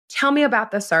tell me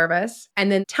about the service,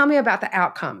 and then tell me about the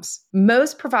outcomes.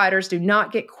 Most providers do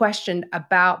not get questioned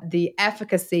about the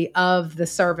efficacy of the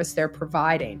service they're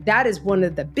providing. That is one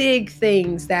of the big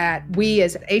things that we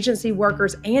as agency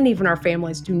workers and even our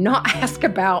families do not ask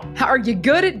about. How are you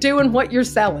good at doing what you're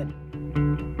selling?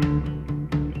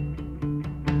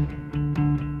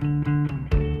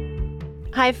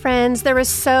 Hi, friends. There was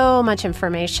so much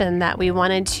information that we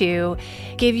wanted to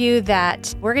give you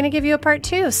that we're going to give you a part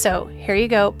 2. So here you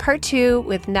go, part 2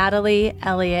 with Natalie,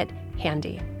 Elliott,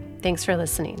 Handy. Thanks for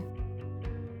listening.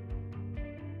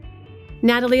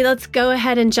 Natalie, let's go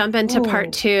ahead and jump into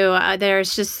part 2.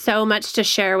 There's just so much to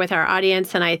share with our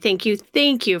audience, and I thank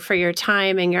you for your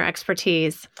time and your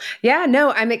expertise. Yeah,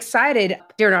 no, I'm excited.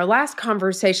 During our last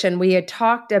conversation, we had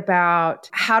talked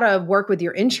about how to work with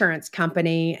your insurance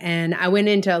company, and I went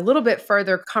into a little bit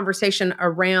further conversation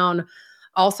around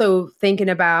also thinking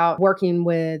about working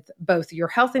with both your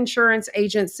health insurance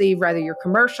agency, whether you're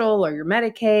commercial or your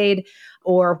Medicaid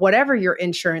or whatever your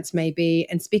insurance may be,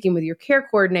 and speaking with your care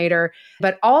coordinator.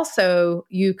 But also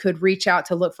you could reach out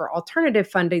to look for alternative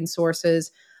funding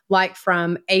sources, like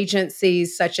from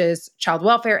agencies such as child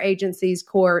welfare agencies,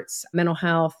 courts, mental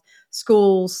health,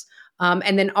 schools,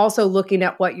 and then also looking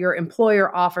at what your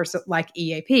employer offers, like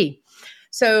EAP.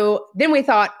 So then we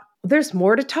thought, there's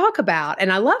more to talk about.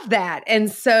 And I love that.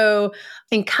 And so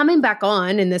in coming back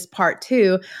on in this part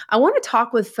 2, I want to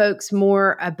talk with folks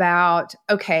more about,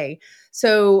 okay,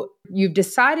 so you've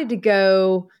decided to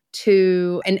go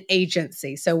to an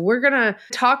agency. So we're going to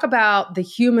talk about the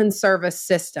human service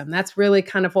system. That's really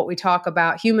kind of what we talk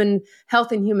about. Human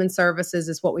health and human services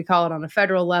is what we call it on a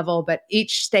federal level, but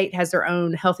each state has their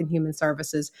own health and human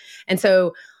services. And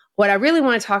so what I really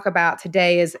want to talk about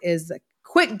today is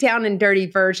quick down and dirty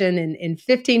version in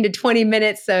 15 to 20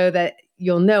 minutes so that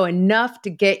you'll know enough to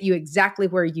get you exactly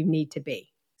where you need to be.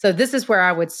 So this is where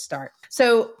I would start.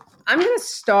 So I'm going to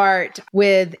start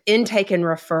with intake and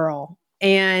referral.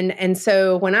 And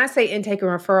so when I say intake and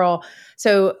referral,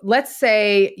 so let's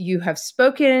say you have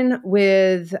spoken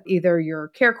with either your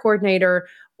care coordinator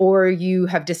or you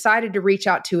have decided to reach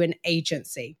out to an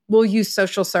agency. We'll use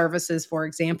social services, for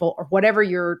example, or whatever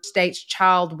your state's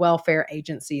child welfare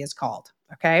agency is called,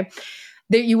 okay?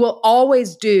 That you will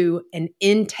always do an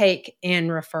intake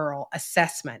and referral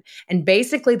assessment. And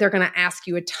basically, they're going to ask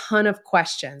you a ton of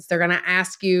questions. They're going to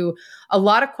ask you a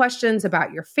lot of questions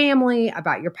about your family,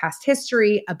 about your past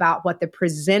history, about what the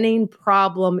presenting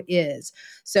problem is.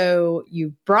 So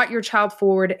you brought your child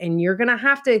forward and you're going to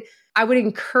have to, I would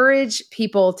encourage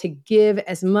people to give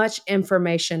as much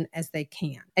information as they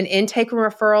can. An intake and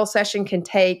referral session can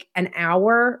take an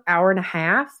hour, hour and a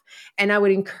half. And I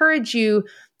would encourage you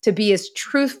to be as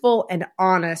truthful and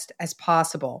honest as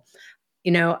possible.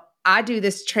 You know, I do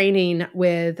this training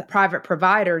with private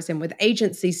providers and with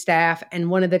agency staff. And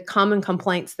one of the common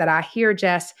complaints that I hear,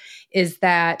 Jess, is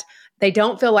that they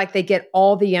don't feel like they get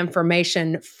all the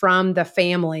information from the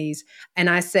families.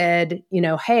 And I said, you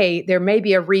know, hey, there may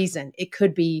be a reason. It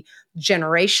could be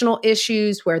generational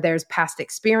issues where there's past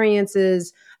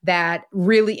experiences that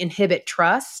really inhibit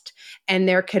trust. And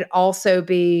there could also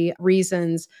be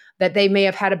reasons that they may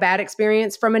have had a bad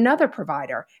experience from another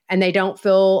provider and they don't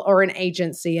feel, or an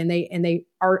agency, and they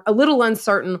are a little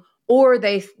uncertain, or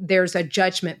there's a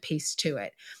judgment piece to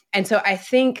it. And so I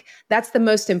think that's the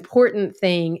most important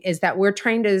thing, is that we're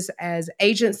trained as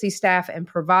agency staff and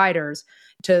providers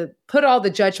to put all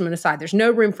the judgment aside. There's no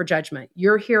room for judgment.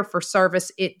 You're here for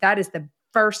service. That is the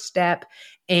first step,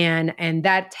 and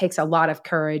that takes a lot of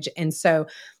courage. And so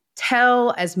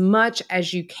tell as much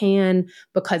as you can,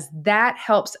 because that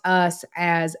helps us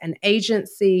as an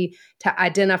agency to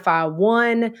identify,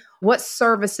 one, what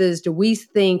services do we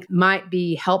think might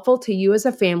be helpful to you as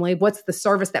a family? What's the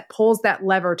service that pulls that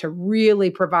lever to really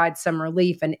provide some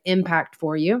relief and impact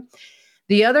for you?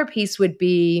 The other piece would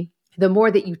be, the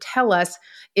more that you tell us,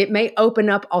 it may open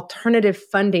up alternative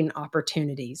funding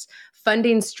opportunities,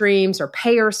 funding streams or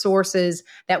payer sources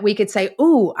that we could say,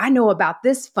 ooh, I know about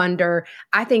this funder.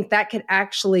 I think that could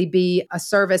actually be a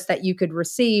service that you could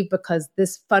receive because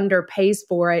this funder pays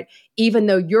for it, even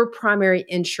though your primary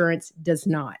insurance does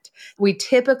not. We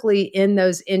typically, in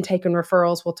those intake and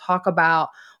referrals, will talk about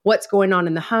what's going on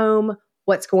in the home,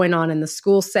 what's going on in the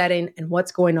school setting, and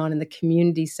what's going on in the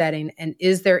community setting, and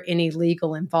is there any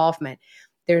legal involvement?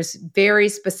 There's very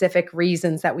specific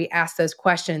reasons that we ask those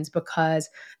questions, because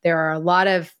there are a lot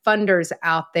of funders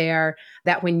out there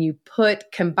that when you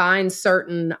combine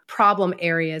certain problem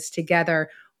areas together,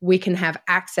 we can have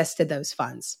access to those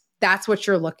funds. That's what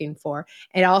you're looking for.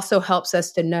 It also helps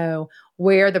us to know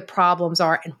where the problems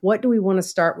are and what do we want to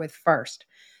start with first.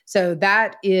 So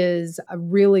that is a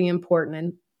really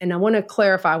important. and I want to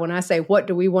clarify when I say, what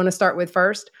do we want to start with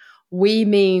first? We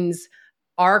means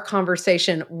our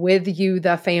conversation with you,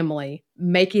 the family,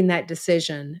 making that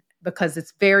decision, because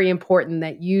it's very important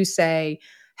that you say,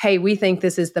 hey, we think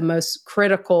this is the most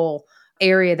critical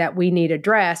area that we need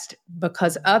addressed,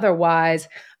 because otherwise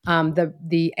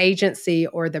the agency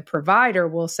or the provider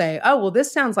will say, oh, well,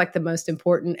 this sounds like the most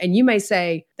important. And you may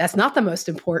say, that's not the most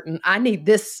important. I need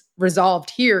this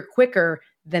resolved here quicker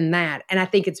than that. And I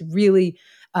think it's really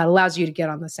allows you to get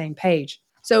on the same page.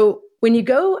 So when you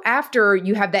go after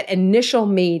you have that initial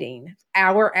meeting,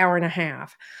 hour and a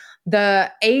half,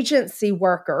 the agency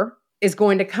worker is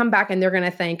going to come back and they're going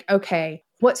to think, okay,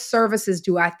 what services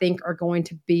do I think are going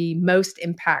to be most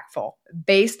impactful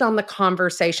based on the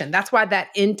conversation? That's why that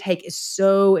intake is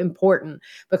so important,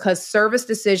 because service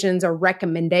decisions or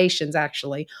recommendations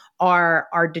actually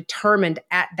are determined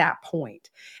at that point.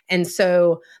 And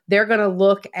so they're going to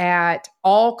look at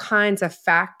all kinds of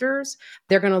factors.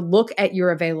 They're going to look at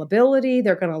your availability.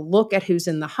 They're going to look at who's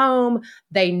in the home.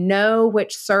 They know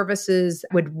which services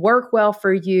would work well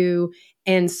for you.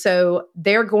 And so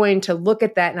they're going to look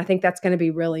at that. And I think that's going to be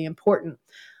really important.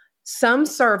 Some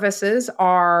services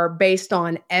are based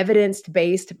on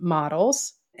evidence-based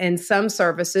models, and some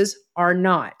services are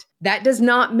not. That does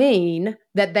not mean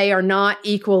that they are not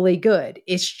equally good.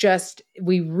 It's just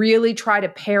we really try to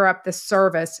pair up the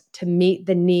service to meet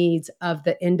the needs of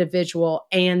the individual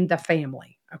and the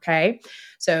family. Okay.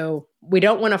 So we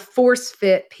don't want to force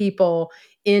fit people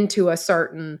into a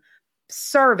certain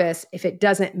service if it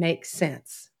doesn't make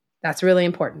sense. That's really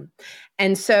important.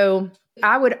 And so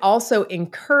I would also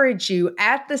encourage you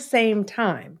at the same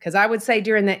time, because I would say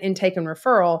during that intake and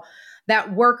referral,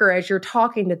 that worker, as you're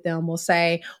talking to them, will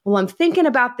say, well, I'm thinking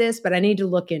about this, but I need to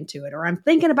look into it, or I'm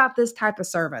thinking about this type of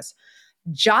service.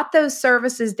 Jot those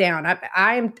services down.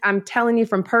 I'm telling you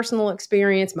from personal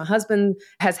experience, my husband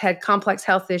has had complex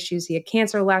health issues. He had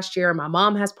cancer last year. My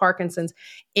mom has Parkinson's.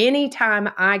 Anytime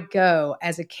I go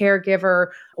as a caregiver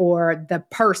or the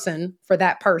person for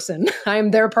that person, I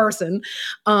am their person,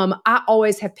 I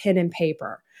always have pen and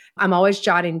paper. I'm always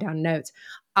jotting down notes.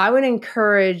 I would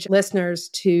encourage listeners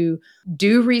to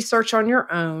do research on your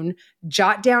own,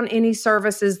 jot down any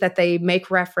services that they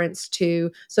make reference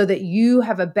to so that you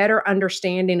have a better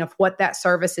understanding of what that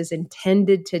service is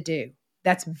intended to do.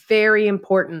 That's very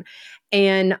important.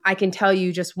 And I can tell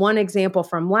you just one example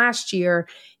from last year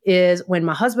is when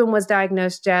my husband was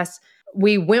diagnosed, Jess,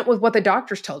 we went with what the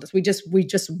doctors told us. We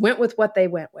just went with what they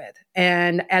went with.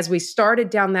 And as we started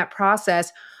down that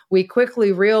process, we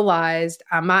quickly realized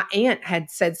my aunt had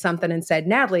said something and said,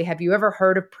 Natalie, have you ever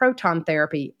heard of proton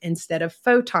therapy instead of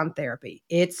photon therapy?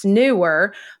 It's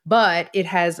newer, but it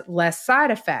has less side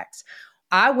effects.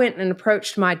 I went and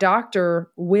approached my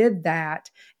doctor with that,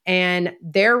 and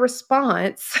their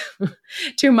response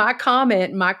to my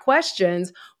comment, my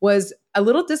questions, was a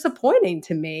little disappointing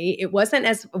to me. It wasn't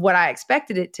as what I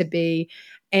expected it to be.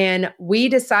 And we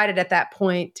decided at that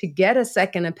point to get a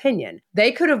second opinion.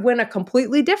 They could have went a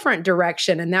completely different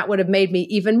direction, and that would have made me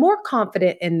even more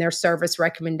confident in their service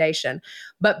recommendation.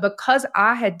 But because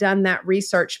I had done that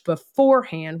research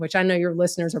beforehand, which I know your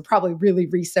listeners are probably really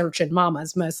researching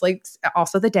mamas, mostly,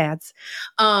 also the dads,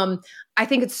 I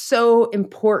think it's so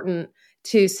important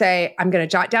to say, I'm going to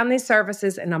jot down these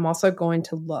services and I'm also going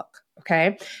to look,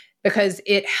 okay? Because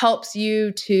it helps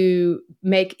you to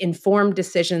make informed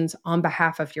decisions on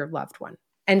behalf of your loved one.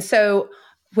 And so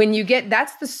when you get,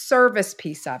 that's the service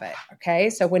piece of it,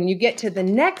 okay? So when you get to the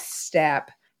next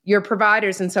step, your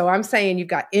providers, and so I'm saying you've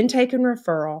got intake and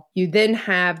referral, you then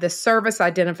have the service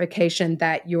identification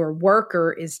that your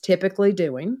worker is typically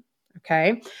doing,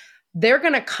 okay? They're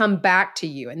going to come back to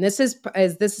you. And this is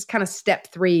kind of step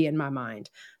 3 in my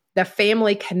mind. The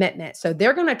family commitment. So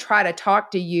they're going to try to talk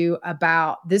to you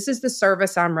about, this is the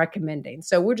service I'm recommending.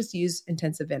 So we'll just use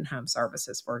intensive in-home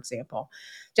services, for example.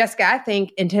 Jessica, I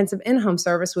think intensive in-home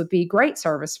service would be great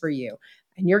service for you.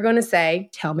 And you're going to say,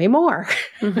 tell me more.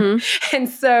 Mm-hmm. And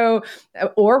so,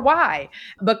 or why?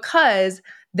 Because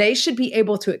they should be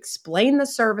able to explain the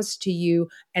service to you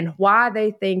and why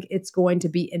they think it's going to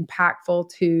be impactful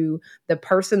to the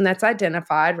person that's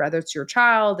identified, whether it's your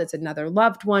child, it's another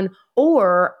loved one,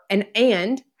 or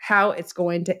and how it's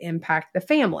going to impact the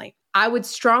family. I would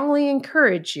strongly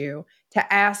encourage you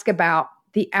to ask about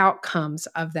the outcomes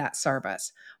of that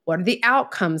service. What are the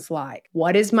outcomes like?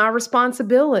 What is my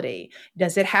responsibility?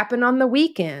 Does it happen on the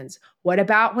weekends? What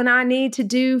about when I need to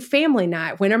do family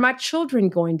night? When are my children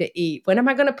going to eat? When am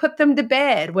I going to put them to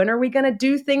bed? When are we going to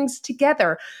do things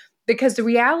together? Because the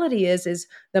reality is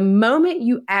the moment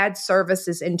you add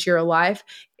services into your life,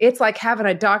 it's like having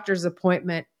a doctor's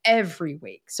appointment every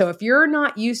week. So if you're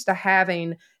not used to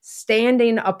having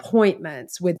standing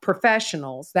appointments with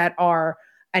professionals that are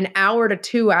an hour to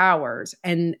 2 hours,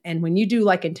 and when you do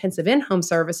like intensive in-home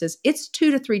services, it's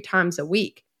 2 to 3 times a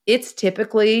week. It's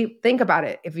typically, think about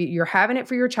it, if you're having it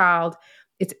for your child,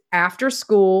 it's after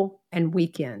school and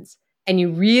weekends. And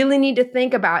you really need to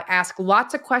think about, ask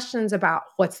lots of questions about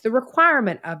what's the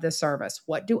requirement of the service?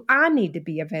 What do I need to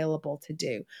be available to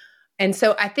do? And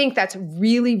so I think that's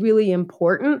really, really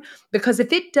important, because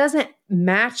if it doesn't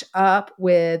match up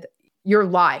with your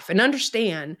life, and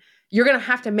understand, you're going to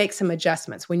have to make some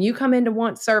adjustments. When you come in to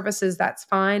want services, that's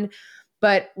fine.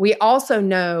 But we also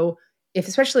know,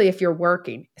 especially if you're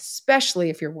working,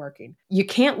 you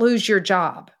can't lose your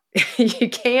job. You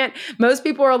can't. Most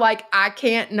people are like, I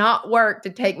can't not work to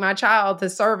take my child to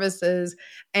services.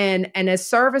 And as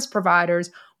service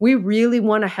providers, we really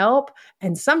want to help.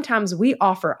 And sometimes we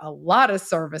offer a lot of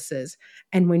services.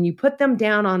 And when you put them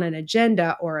down on an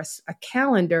agenda or a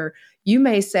calendar, you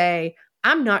may say,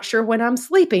 I'm not sure when I'm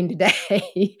sleeping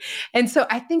today. And so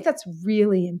I think that's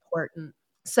really important.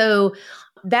 So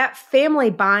that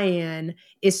family buy-in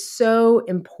is so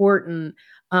important.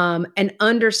 And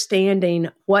understanding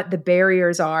what the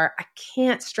barriers are. I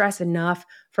can't stress enough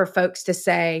for folks to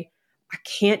say, I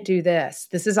can't do this.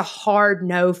 This is a hard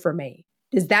no for me.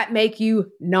 Does that make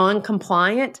you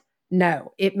non-compliant?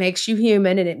 No, it makes you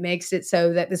human, and it makes it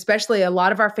so that, especially a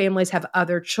lot of our families have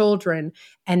other children,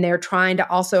 and they're trying to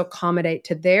also accommodate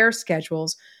to their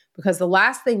schedules, because the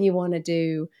last thing you want to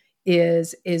do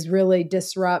is really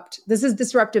disrupt. This is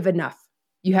disruptive enough.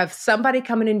 You have somebody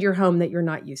coming into your home that you're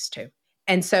not used to.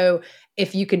 And so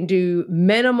if you can do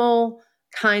minimal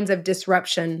kinds of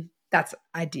disruption, that's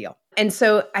ideal. And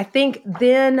so I think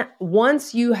then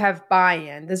once you have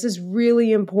buy-in, this is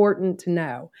really important to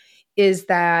know, is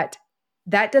that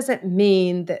doesn't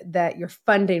mean that your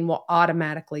funding will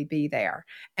automatically be there.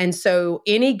 And so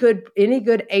any good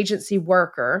agency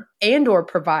worker and or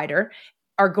provider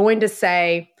are going to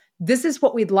say, this is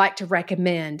what we'd like to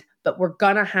recommend, but we're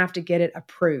going to have to get it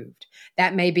approved.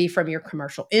 That may be from your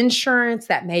commercial insurance.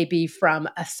 That may be from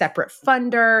a separate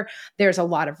funder. There's a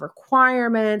lot of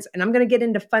requirements, and I'm going to get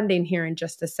into funding here in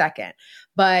just a second.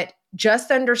 But just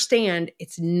understand,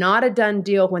 it's not a done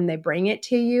deal when they bring it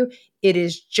to you. It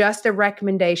is just a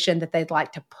recommendation that they'd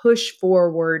like to push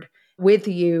forward with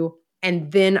you,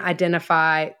 and then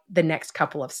identify the next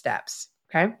couple of steps.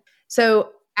 Okay.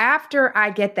 So after I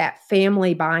get that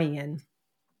family buy-in,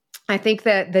 I think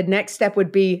that the next step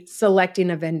would be selecting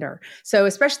a vendor. So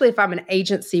especially if I'm an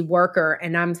agency worker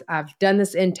and I've done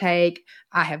this intake,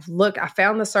 I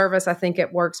found the service, I think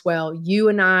it works well. You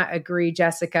and I agree,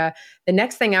 Jessica. The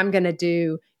next thing I'm going to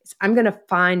do is I'm going to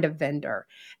find a vendor.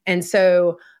 And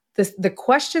so the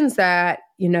questions that,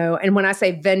 and when I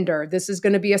say vendor, this is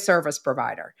going to be a service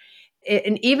provider.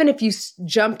 And even if you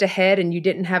jumped ahead and you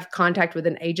didn't have contact with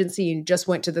an agency and just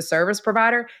went to the service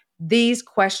provider, these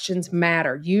questions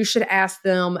matter. You should ask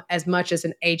them as much as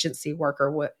an agency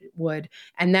worker would.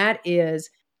 And that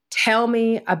is, tell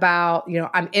me about,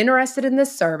 I'm interested in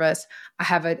this service. I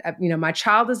have my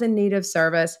child is in need of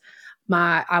service.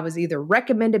 I was either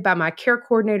recommended by my care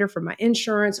coordinator for my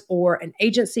insurance, or an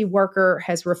agency worker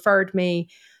has referred me.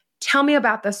 Tell me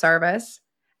about the service.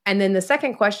 And then the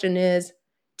second question is,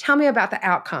 tell me about the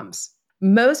outcomes.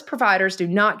 Most providers do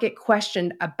not get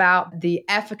questioned about the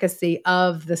efficacy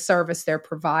of the service they're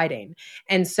providing.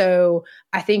 And so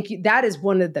I think that is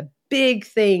one of the big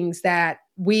things that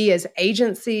we as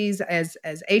agencies, as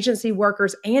agency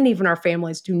workers, and even our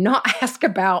families do not ask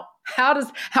about. How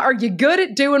are you good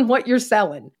at doing what you're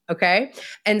selling? Okay.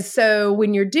 And so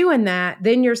when you're doing that,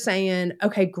 then you're saying,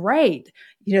 okay, great.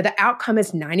 The outcome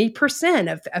is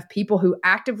 90% of people who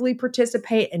actively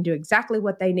participate and do exactly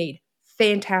what they need.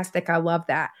 Fantastic. I love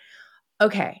that.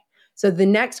 Okay. So the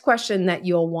next question that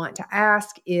you'll want to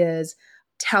ask is,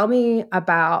 tell me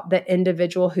about the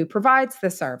individual who provides the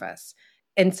service.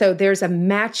 And so there's a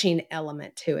matching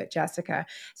element to it, Jessica.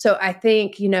 So I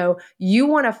think, you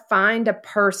want to find a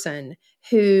person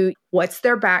who, what's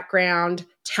their background?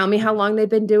 Tell me how long they've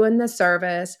been doing the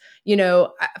service.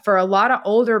 For a lot of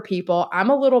older people, I'm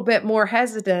a little bit more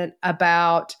hesitant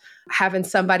about having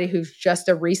somebody who's just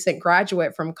a recent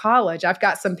graduate from college. I've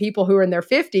got some people who are in their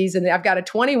 50s, and I've got a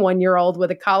 21-year-old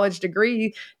with a college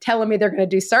degree telling me they're going to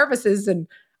do services. And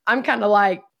I'm kind of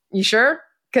like, you sure?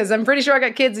 Because I'm pretty sure I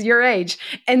got kids your age.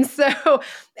 And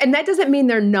that doesn't mean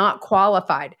they're not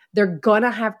qualified. They're going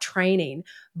to have training.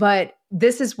 But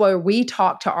this is where we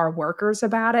talk to our workers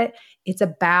about it. It's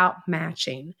about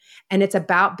matching, and it's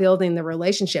about building the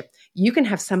relationship. You can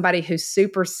have somebody who's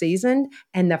super seasoned,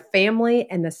 and the family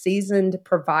and the seasoned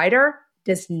provider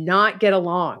does not get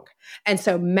along. And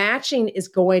so matching is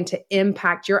going to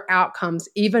impact your outcomes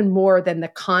even more than the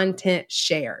content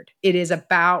shared. It is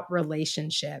about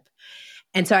relationship.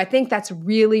 And so I think that's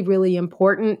really, really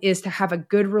important, is to have a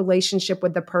good relationship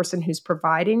with the person who's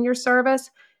providing your service.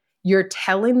 You're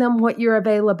telling them what your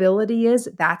availability is.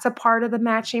 That's a part of the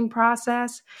matching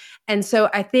process. And so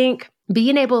I think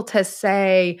being able to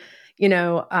say,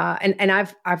 and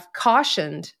I've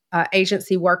cautioned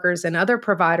agency workers and other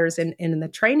providers in the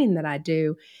training that I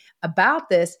do about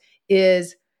this,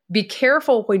 is be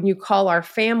careful when you call our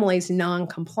families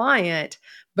non-compliant,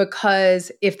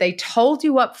 because if they told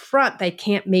you up front they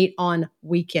can't meet on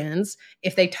weekends,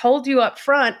 if they told you up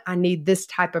front, I need this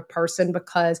type of person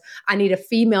because I need a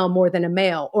female more than a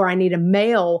male, or I need a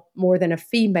male more than a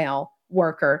female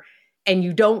worker, and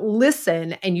you don't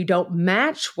listen and you don't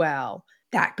match well,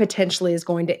 that potentially is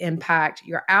going to impact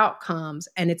your outcomes.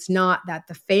 And it's not that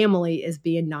the family is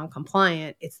being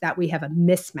non-compliant, it's that we have a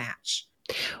mismatch.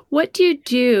 What do you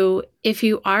do if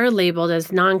you are labeled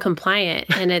as non-compliant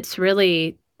and it's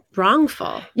really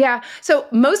wrongful? Yeah. So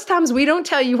most times we don't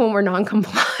tell you when we're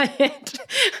non-compliant.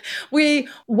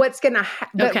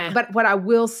 But what I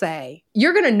will say,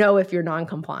 you're going to know if you're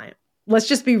non-compliant. Let's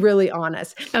just be really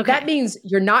honest. Okay. That means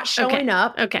you're not showing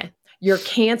up. Okay. You're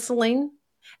canceling.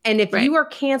 And if you are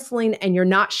canceling and you're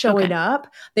not showing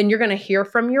up, then you're going to hear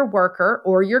from your worker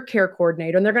or your care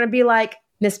coordinator, and they're going to be like,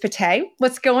 Ms. Pate,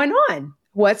 what's going on?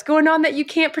 What's going on that you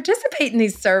can't participate in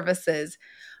these services?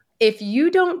 If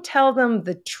you don't tell them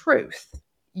the truth,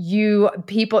 you're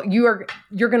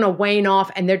going to wane off,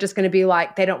 and they're just going to be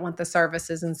like, they don't want the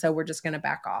services, and so we're just going to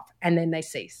back off, and then they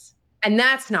cease. And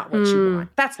that's not what you want.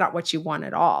 That's not what you want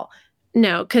at all.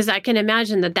 No, because I can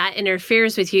imagine that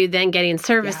interferes with you then getting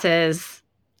services.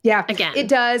 Yeah, again, it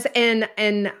does.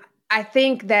 And I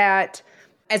think that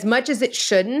as much as it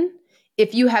shouldn't,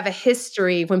 if you have a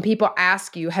history, when people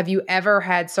ask you, have you ever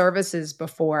had services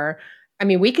before? I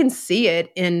mean, we can see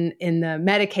it in the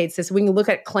Medicaid system. We can look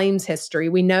at claims history.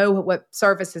 We know what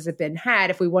services have been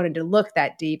had if we wanted to look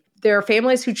that deep. There are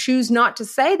families who choose not to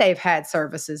say they've had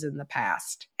services in the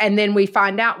past. And then we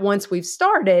find out once we've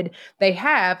started, they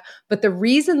have. But the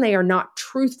reason they are not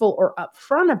truthful or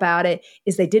upfront about it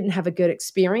is they didn't have a good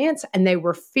experience, and they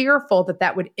were fearful that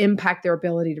that would impact their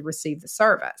ability to receive the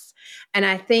service. And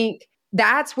I think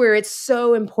that's where it's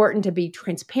so important to be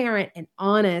transparent and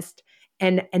honest,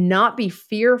 and not be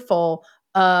fearful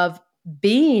of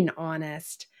being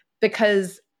honest,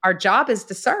 because our job is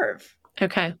to serve.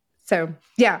 Okay. So,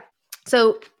 yeah.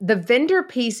 So the vendor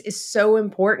piece is so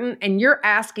important, and you're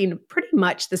asking pretty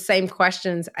much the same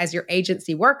questions as your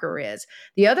agency worker is.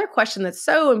 The other question that's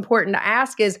so important to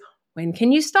ask is, when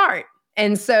can you start?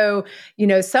 And so,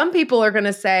 some people are going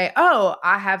to say, oh,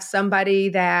 I have somebody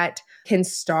that can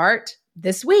start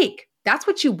this week. That's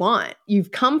what you want. You've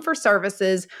come for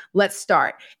services. Let's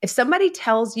start. If somebody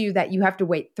tells you that you have to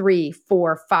wait 3,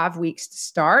 4, 5 weeks to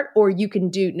start, or you can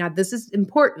do, now this is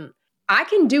important, I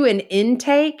can do an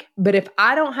intake, but if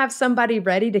I don't have somebody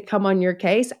ready to come on your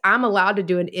case, I'm allowed to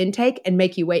do an intake and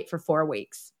make you wait for 4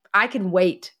 weeks. I can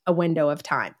wait a window of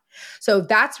time. So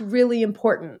that's really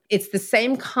important. It's the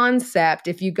same concept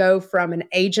if you go from an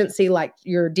agency like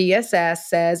your DSS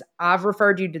says, I've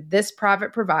referred you to this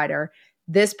private provider.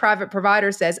 This private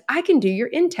provider says, I can do your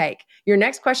intake. Your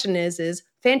next question is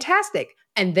fantastic.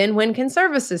 And then when can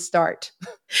services start?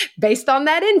 Based on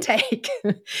that intake.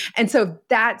 And so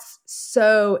that's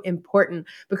so important,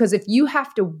 because if you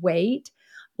have to wait,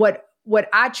 what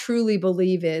I truly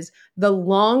believe is the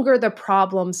longer the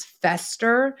problems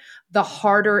fester, the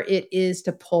harder it is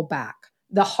to pull back.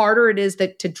 The harder it is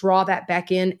to draw that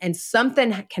back in, and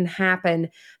something can happen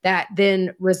that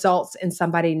then results in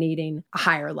somebody needing a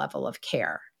higher level of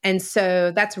care. And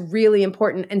so that's really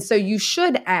important. And so you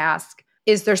should ask,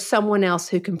 is there someone else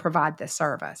who can provide this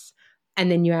service? And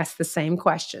then you ask the same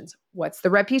questions. What's the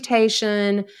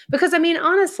reputation? Because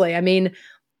honestly,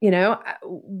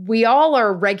 we all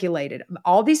are regulated.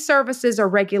 All these services are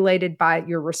regulated by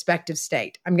your respective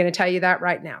state. I'm going to tell you that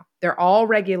right now. They're all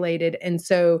regulated. And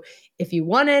so if you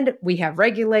wanted, we have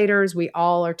regulators. We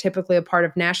all are typically a part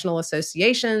of national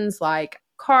associations like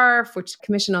CARF, which is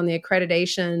Commission on the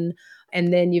Accreditation.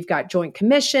 And then you've got Joint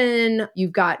Commission.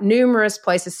 You've got numerous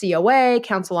places, COA,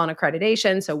 Council on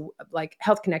Accreditation. So like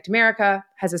Health Connect America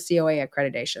has a COA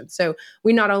accreditation. So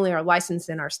we not only are licensed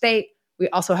in our state, we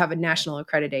also have a national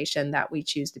accreditation that we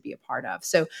choose to be a part of.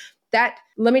 So that,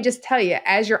 let me just tell you,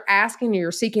 as you're asking,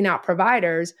 you're seeking out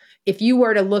providers, if you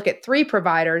were to look at 3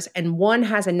 providers and one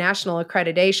has a national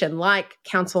accreditation like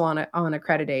Council on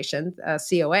Accreditation,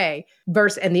 COA,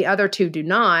 and the other 2 do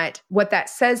not, what that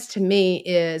says to me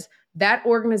is that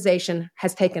organization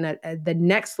has taken the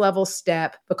next level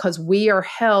step because we are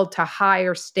held to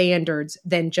higher standards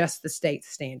than just the state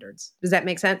standards. Does that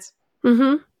make sense?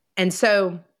 Mm-hmm. And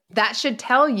so that should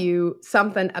tell you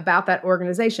something about that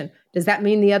organization. Does that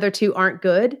mean the other two aren't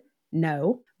good?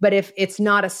 No. But if it's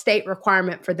not a state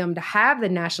requirement for them to have the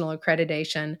national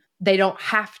accreditation, they don't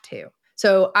have to.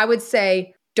 So I would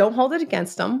say, don't hold it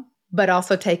against them, but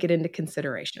also take it into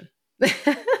consideration.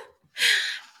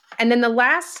 And then the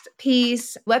last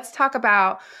piece, let's talk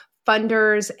about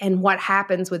funders and what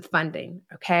happens with funding,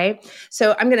 okay?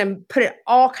 So I'm going to put it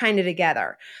all kind of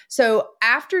together. So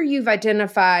after you've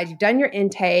done your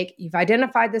intake, you've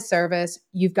identified the service,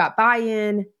 you've got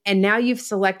buy-in, and now you've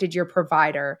selected your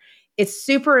provider, it's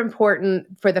super important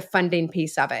for the funding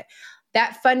piece of it.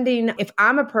 That funding, if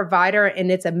I'm a provider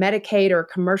and it's a Medicaid or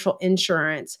commercial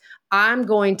insurance, I'm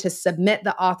going to submit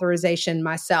the authorization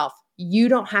myself. You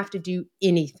don't have to do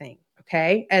anything,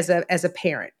 okay, as a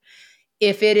parent.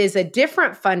 If it is a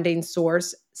different funding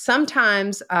source,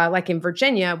 sometimes, like in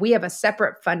Virginia, we have a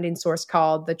separate funding source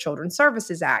called the Children's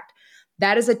Services Act.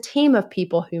 That is a team of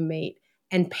people who meet,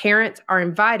 and parents are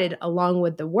invited along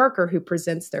with the worker who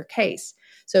presents their case.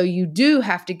 So you do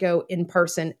have to go in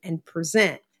person and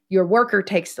present. Your worker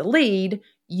takes the lead.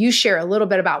 You share a little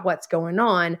bit about what's going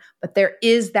on, but there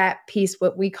is that piece,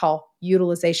 what we call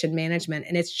utilization management.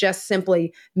 And it's just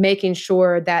simply making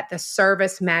sure that the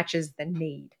service matches the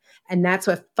need. And that's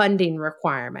a funding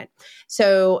requirement.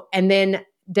 So, and then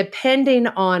depending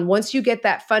on, once you get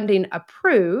that funding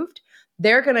approved,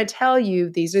 they're going to tell you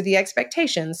these are the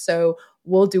expectations. So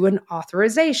we'll do an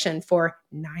authorization for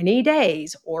 90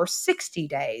 days or 60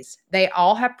 days. They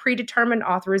all have predetermined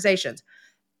authorizations.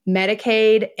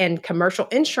 Medicaid and commercial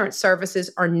insurance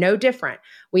services are no different.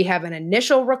 We have an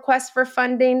initial request for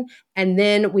funding, and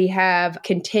then we have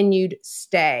continued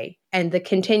stay. And the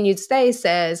continued stay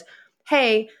says,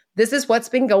 hey, this is what's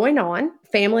been going on.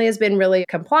 Family has been really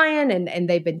compliant and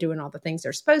they've been doing all the things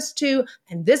they're supposed to.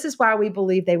 And this is why we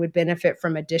believe they would benefit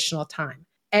from additional time.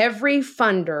 Every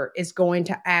funder is going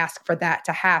to ask for that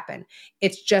to happen.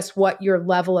 It's just what your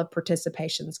level of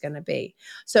participation is going to be.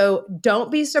 So don't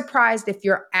be surprised if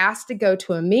you're asked to go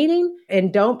to a meeting,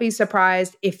 and don't be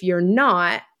surprised if you're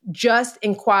not. Just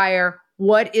inquire,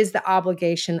 what is the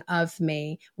obligation of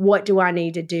me? What do I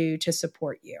need to do to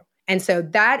support you? And so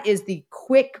that is the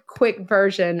quick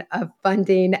version of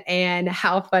funding and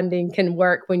how funding can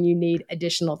work when you need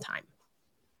additional time.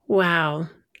 Wow.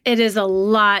 It is a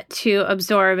lot to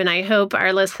absorb, and I hope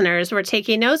our listeners were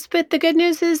taking notes. But the good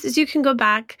news is you can go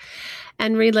back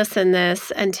and re-listen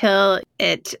this until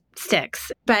it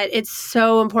sticks. But it's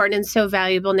so important and so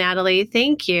valuable, Natalie.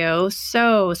 Thank you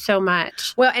so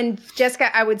please. Well, and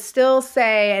Jessica, I would still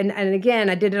say, and again,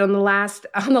 I did it on the last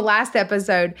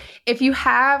episode. If you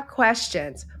have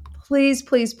questions,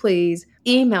 please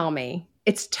email me.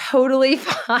 It's totally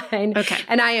fine. Okay.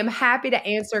 And I am happy to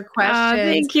answer questions.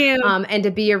 Thank you. And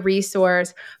to be a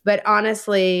resource. But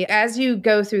honestly, as you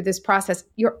go through this process,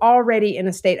 you're already in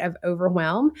a state of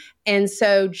overwhelm. And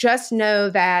so just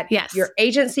know that your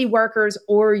agency workers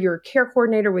or your care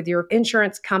coordinator with your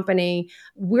insurance company,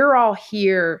 we're all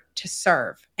here to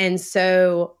serve. And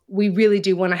so we really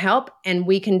do want to help, and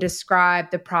we can describe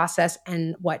the process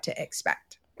and what to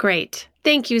expect. Great.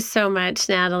 Thank you so much,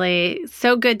 Natalie.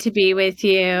 So good to be with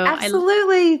you.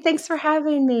 Absolutely. Thanks for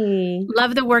having me.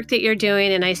 Love the work that you're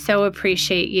doing, and I so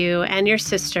appreciate you and your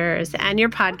sisters and your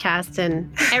podcast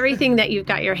and everything that you've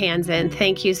got your hands in.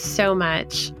 Thank you so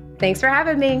much. Thanks for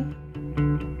having me.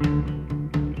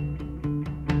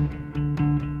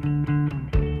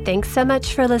 Thanks so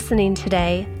much for listening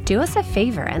today. Do us a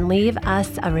favor and leave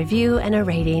us a review and a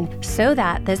rating so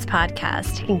that this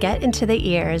podcast can get into the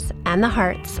ears and the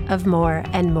hearts of more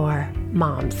and more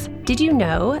moms. Did you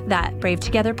know that Brave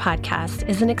Together podcast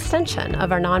is an extension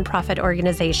of our nonprofit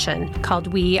organization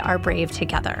called We Are Brave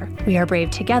Together? We Are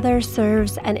Brave Together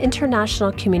serves an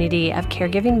international community of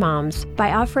caregiving moms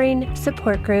by offering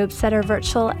support groups that are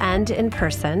virtual and in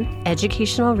person,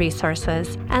 educational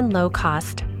resources, and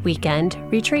low-cost weekend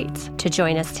retreats. To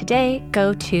join us today,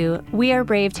 go to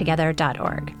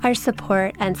wearebravetogether.org. Our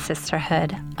support and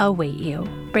sisterhood await you.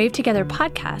 Brave Together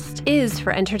podcast is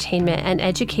for entertainment and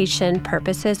education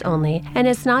purposes only and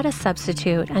is not a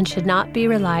substitute and should not be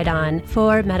relied on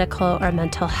for medical or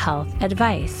mental health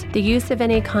advice. The use of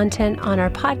any content on our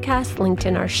podcast, linked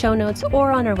in our show notes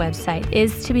or on our website,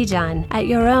 is to be done at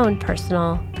your own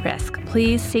personal risk.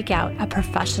 Please seek out a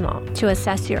professional to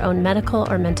assess your own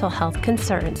medical or mental health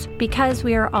concerns, because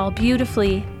we are all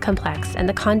beautifully complex and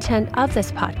the content of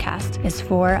this podcast is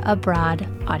for a broad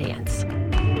audience.